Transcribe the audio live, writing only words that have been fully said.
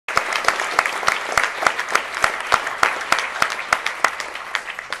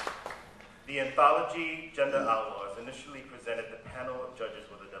The anthology, Gender Outlaws, initially presented the panel of judges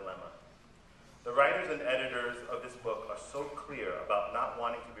with a dilemma. The writers and editors of this book are so clear about not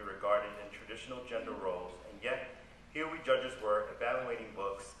wanting to be regarded in traditional gender roles, and yet here we judges were evaluating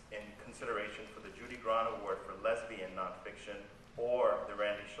books in consideration for the Judy Grant Award for lesbian nonfiction or the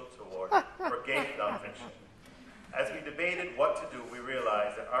Randy Schultz Award for gay nonfiction. As we debated what to do, we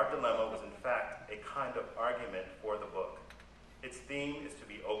realized that our dilemma was in fact a kind of argument for the book. Its theme is to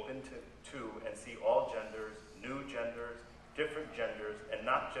be open to and see all genders, new genders, different genders, and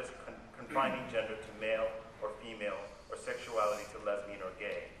not just confining gender to male or female or sexuality to lesbian or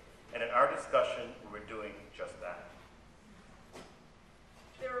gay. And in our discussion, we were doing just that.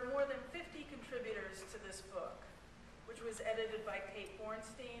 There are more than 50 contributors to this book, which was edited by Kate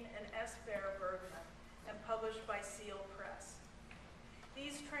Bornstein and S. Bear Bergman and published by Seal Press.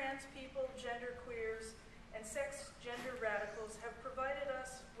 These trans people, genderqueers, and sex-gender radicals have provided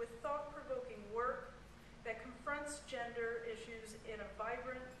us with thought-provoking work that confronts gender issues in a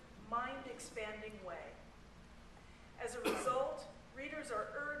vibrant, mind-expanding way. As a result, readers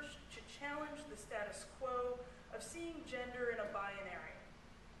are urged to challenge the status quo of seeing gender in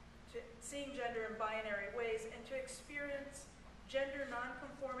binary ways, and to experience gender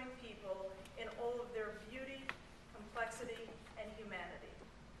non-conforming people in all of their beauty, complexity, and humanity.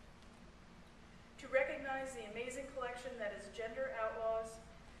 To recognize the amazing collection that is Gender Outlaws,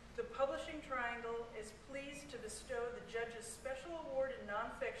 the Publishing Triangle is pleased to bestow the Judge's Special Award in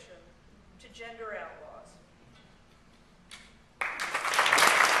Nonfiction to Gender Outlaws.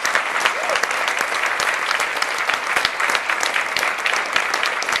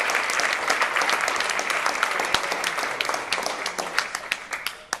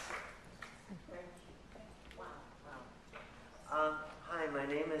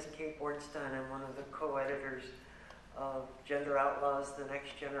 Bornstein. I'm one of the co-editors of Gender Outlaws, The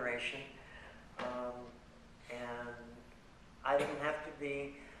Next Generation. And I didn't have to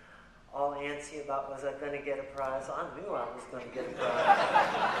be all antsy about was I going to get a prize. I knew I was going to get a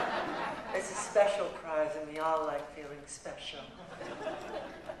prize. It's a special prize, and we all like feeling special.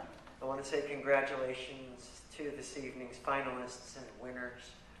 I want to say congratulations to this evening's finalists and winners.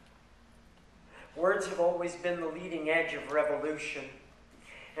 Words have always been the leading edge of revolution.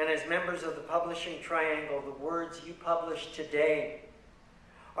 And as members of the Publishing Triangle, the words you publish today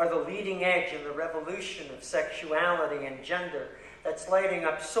are the leading edge in the revolution of sexuality and gender that's lighting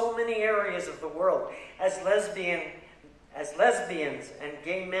up so many areas of the world. As lesbians and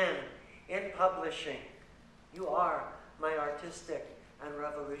gay men in publishing, you are my artistic and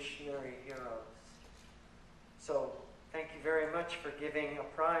revolutionary heroes. So thank you very much for giving a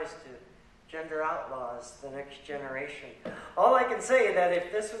prize to Gender Outlaws, The Next Generation. All I can say is that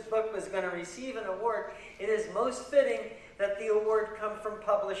if this book was going to receive an award, it is most fitting that the award come from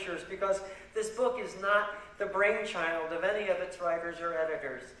publishers, because this book is not the brainchild of any of its writers or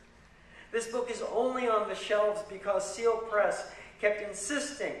editors. This book is only on the shelves because Seal Press kept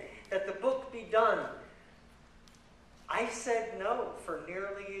insisting that the book be done. I said no for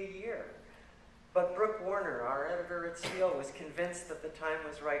nearly a year. But Brooke Warner, our editor at Seal, was convinced that the time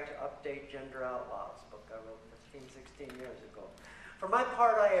was right to update Gender Outlaws, a book I wrote 16 years ago. For my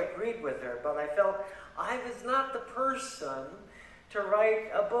part, I agreed with her, but I felt I was not the person to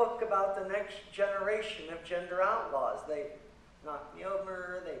write a book about the next generation of Gender Outlaws. They knocked me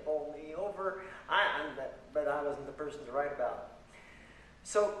over, they bowled me over, but I wasn't the person to write about it.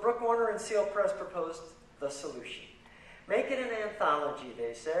 So Brooke Warner and Seal Press proposed the solution. Make it an anthology,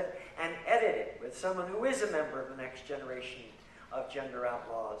 they said, and edit it with someone who is a member of the next generation of Gender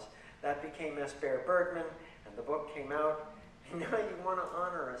Outlaws. That became S. Bear Bergman, and the book came out, and now you want to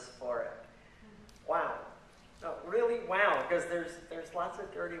honor us for it. Wow. No, really wow, because there's lots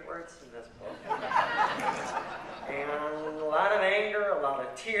of dirty words in this book. And a lot of anger, a lot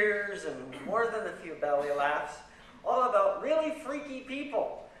of tears, and more than a few belly laughs, all about really freaky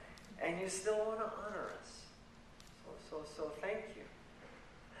people. And you still want to honor us. So thank you.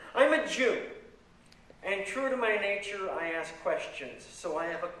 I'm a Jew, and true to my nature, I ask questions. So I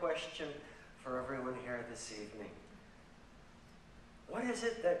have a question for everyone here this evening. What is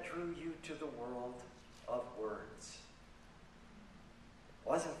it that drew you to the world of words? It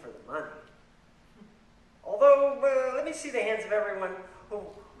wasn't for the money. Although, let me see the hands of everyone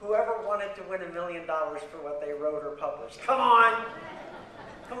whoever wanted to win $1 million for what they wrote or published. Come on.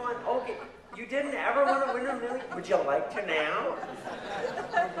 Come on. Okay. You didn't ever want to win $1 million? Would you like to now?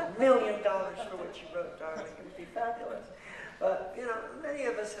 $1 million for what you wrote, darling. It would be fabulous. But, you know, many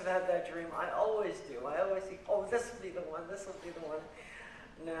of us have had that dream. I always do. I always think, oh, this will be the one. This will be the one.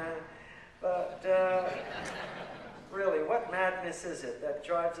 No. But Really, what madness is it that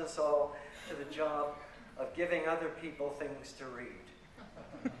drives us all to the job of giving other people things to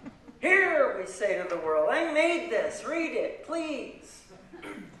read? Here, we say to the world, I made this, read it, please.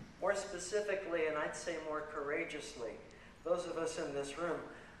 More specifically, and I'd say more courageously, those of us in this room,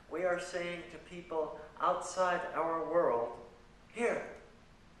 we are saying to people outside our world, here,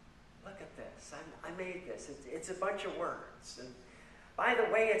 look at this. I made this. It's a bunch of words. And by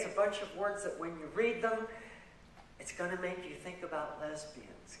the way, it's a bunch of words that when you read them, it's going to make you think about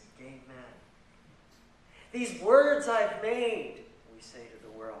lesbians and gay men. These words I've made, we say to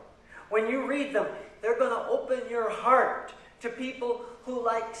the world. When you read them, they're going to open your heart to people who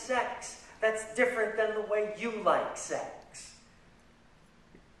like sex that's different than the way you like sex.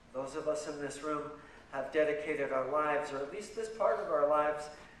 Those of us in this room have dedicated our lives, or at least this part of our lives,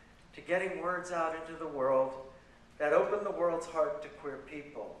 to getting words out into the world that open the world's heart to queer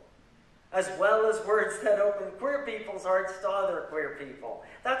people, as well as words that open queer people's hearts to other queer people.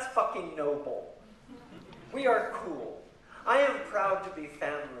 That's fucking noble. We are cool. I am proud to be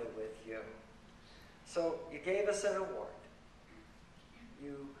family with you. So you gave us an award.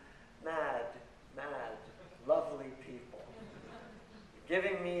 You mad, lovely people.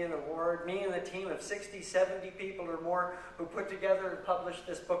 Giving me an award, me and a team of 60, 70 people or more who put together and published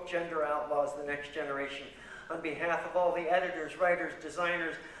this book, Gender Outlaws, The Next Generation. On behalf of all the editors, writers,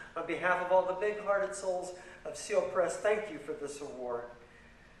 designers, on behalf of all the big-hearted souls of Seal Press, thank you for this award.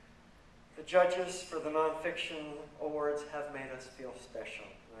 The judges for the nonfiction awards have made us feel special,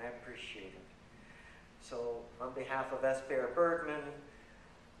 and I appreciate it. So on behalf of S. Bear Bergman,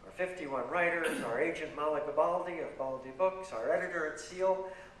 our 51 writers, our agent Mala Gabaldi of Baldi Books, our editor at Seal,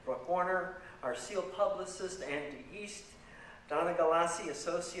 Brooke Warner, our Seal publicist Andy East, Donna Galassi,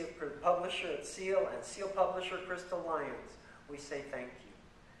 associate publisher at Seal, and Seal publisher Crystal Lyons, we say thank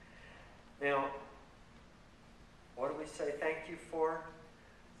you. Now, what do we say thank you for?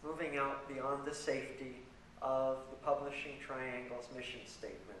 Moving out beyond the safety of the Publishing Triangle's mission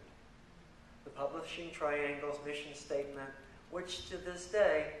statement. The Publishing Triangle's mission statement, which to this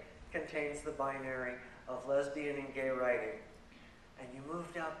day contains the binary of lesbian and gay writing. And you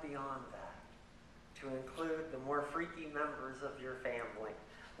moved out beyond that to include the more freaky members of your family.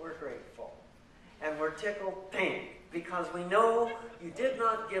 We're grateful. And we're tickled pink because we know you did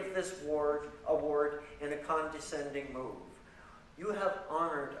not give this award in a condescending move. You have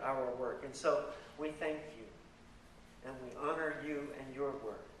honored our work, and so we thank you, and we honor you and your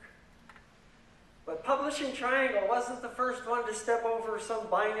work. But Publishing Triangle wasn't the first one to step over some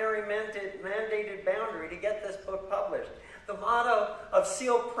binary mandated boundary to get this book published. The motto of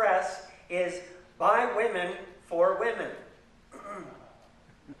Seal Press is, by women, for women.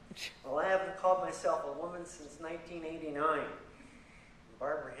 Well, I haven't called myself a woman since 1989.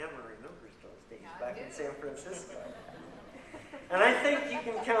 Barbara Hammer remembers those days back in San Francisco. And I think you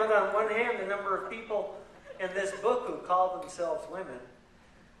can count on one hand the number of people in this book who call themselves women.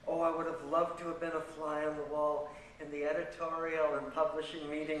 Oh, I would have loved to have been a fly on the wall in the editorial and publishing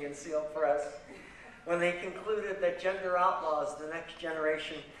meeting in Seal Press when they concluded that Gender Outlaws, The Next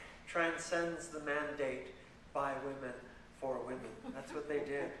Generation, transcends the mandate by women for women. That's what they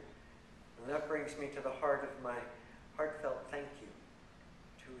did. And that brings me to the heart of my heartfelt thank you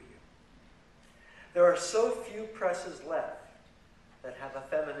to you. There are so few presses left that have a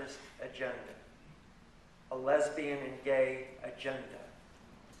feminist agenda, a lesbian and gay agenda.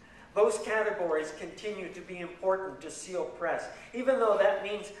 Those categories continue to be important to Seal Press, even though that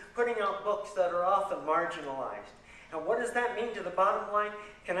means putting out books that are often marginalized. And what does that mean to the bottom line?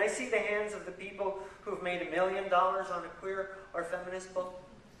 Can I see the hands of the people who've made $1 million on a queer or feminist book?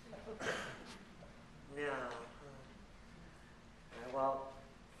 No. Well,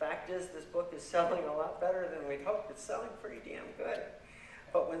 fact is, this book is selling a lot better than we'd hoped. It's selling pretty damn good.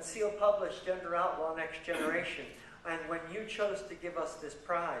 But when Seal published Gender Outlaw Next Generation, and when you chose to give us this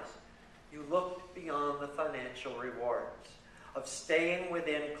prize, you looked beyond the financial rewards of staying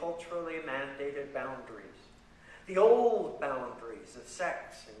within culturally mandated boundaries. The old boundaries of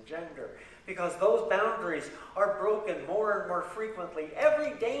sex and gender, because those boundaries are broken more and more frequently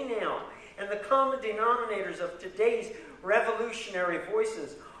every day now. And the common denominators of today's revolutionary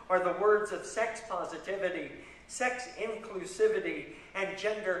voices are the words of sex positivity, sex inclusivity, and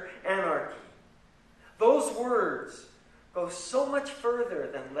gender anarchy. Those words go so much further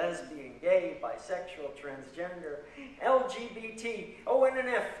than lesbian, gay, bisexual, transgender, LGBT, O and an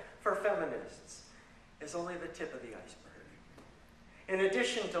F for feminists, is only the tip of the iceberg. In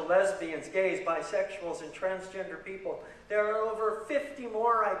addition to lesbians, gays, bisexuals, and transgender people, there are over 50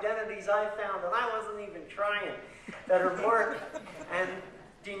 more identities I found, and I wasn't even trying, that are marked and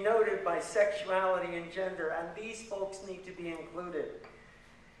denoted by sexuality and gender, and these folks need to be included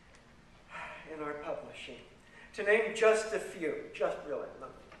in our publishing. To name just a few, just really.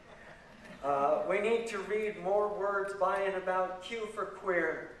 We need to read more words by and about. Q for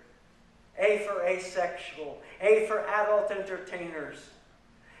queer, A for asexual, A for adult entertainers,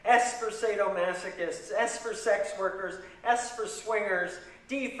 S for sadomasochists, S for sex workers, S for swingers,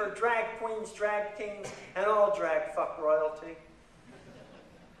 D for drag queens, drag kings, and all drag fuck royalty.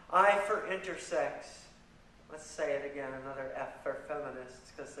 I for intersex. Let's say it again, another F for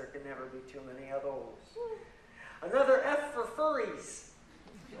feminists, because there can never be too many of those. Another F for furries.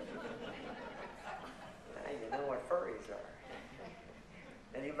 You know what furries are.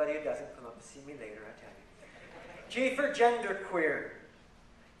 Anybody who doesn't, come up and see me later, I tell you. G for genderqueer.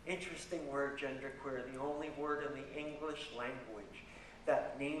 Interesting word, genderqueer. The only word in the English language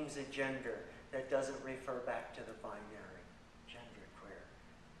that names a gender that doesn't refer back to the binary. Genderqueer.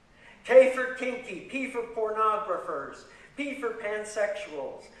 K for kinky. P for pornographers. P for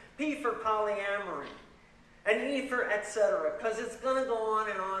pansexuals. P for polyamory. And E for etc. Because it's going to go on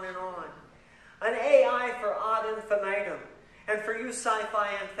and on and on. An AI for ad infinitum. And for you sci-fi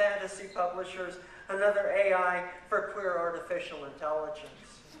and fantasy publishers, another AI for queer artificial intelligence.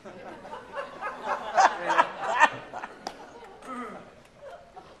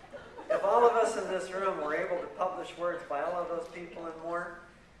 If all of us in this room were able to publish words by all of those people and more,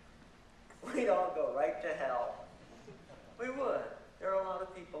 we'd all go right to hell. We would. There are a lot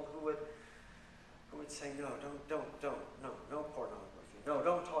of people who would say, no pornography. No,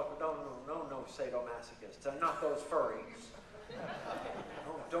 don't talk, no sadomasochists. And not those furries.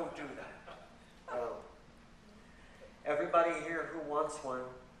 No, don't do that. Everybody here who wants one,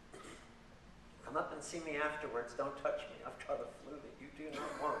 come up and see me afterwards. Don't touch me. I've got a flu that you do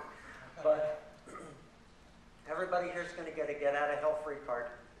not want. But everybody here is going to get a get out of hell free card.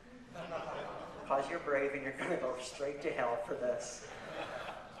 Because you're brave and you're going to go straight to hell for this.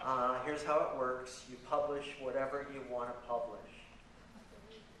 Here's how it works. You publish whatever you want to publish.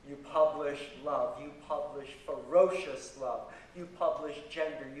 You publish love. You publish ferocious love. You publish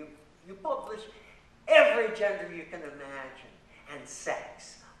gender. You publish every gender you can imagine. And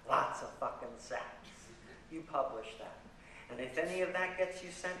sex. Lots of fucking sex. You publish that. And if any of that gets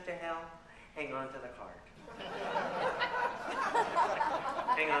you sent to hell, hang on to the card.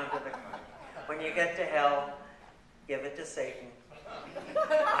 Hang on to the card. When you get to hell, give it to Satan.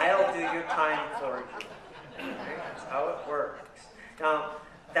 I'll do your time for you. That's how it works. Now,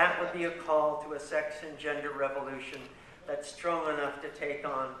 that would be a call to a sex and gender revolution that's strong enough to take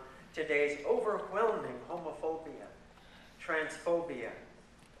on today's overwhelming homophobia, transphobia,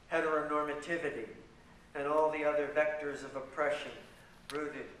 heteronormativity, and all the other vectors of oppression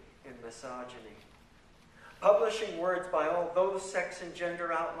rooted in misogyny. Publishing words by all those sex and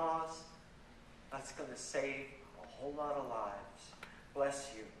gender outlaws, that's going to save a whole lot of lives.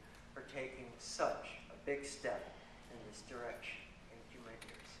 Bless you for taking such a big step in this direction. Thank you, my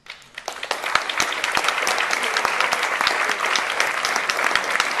dear.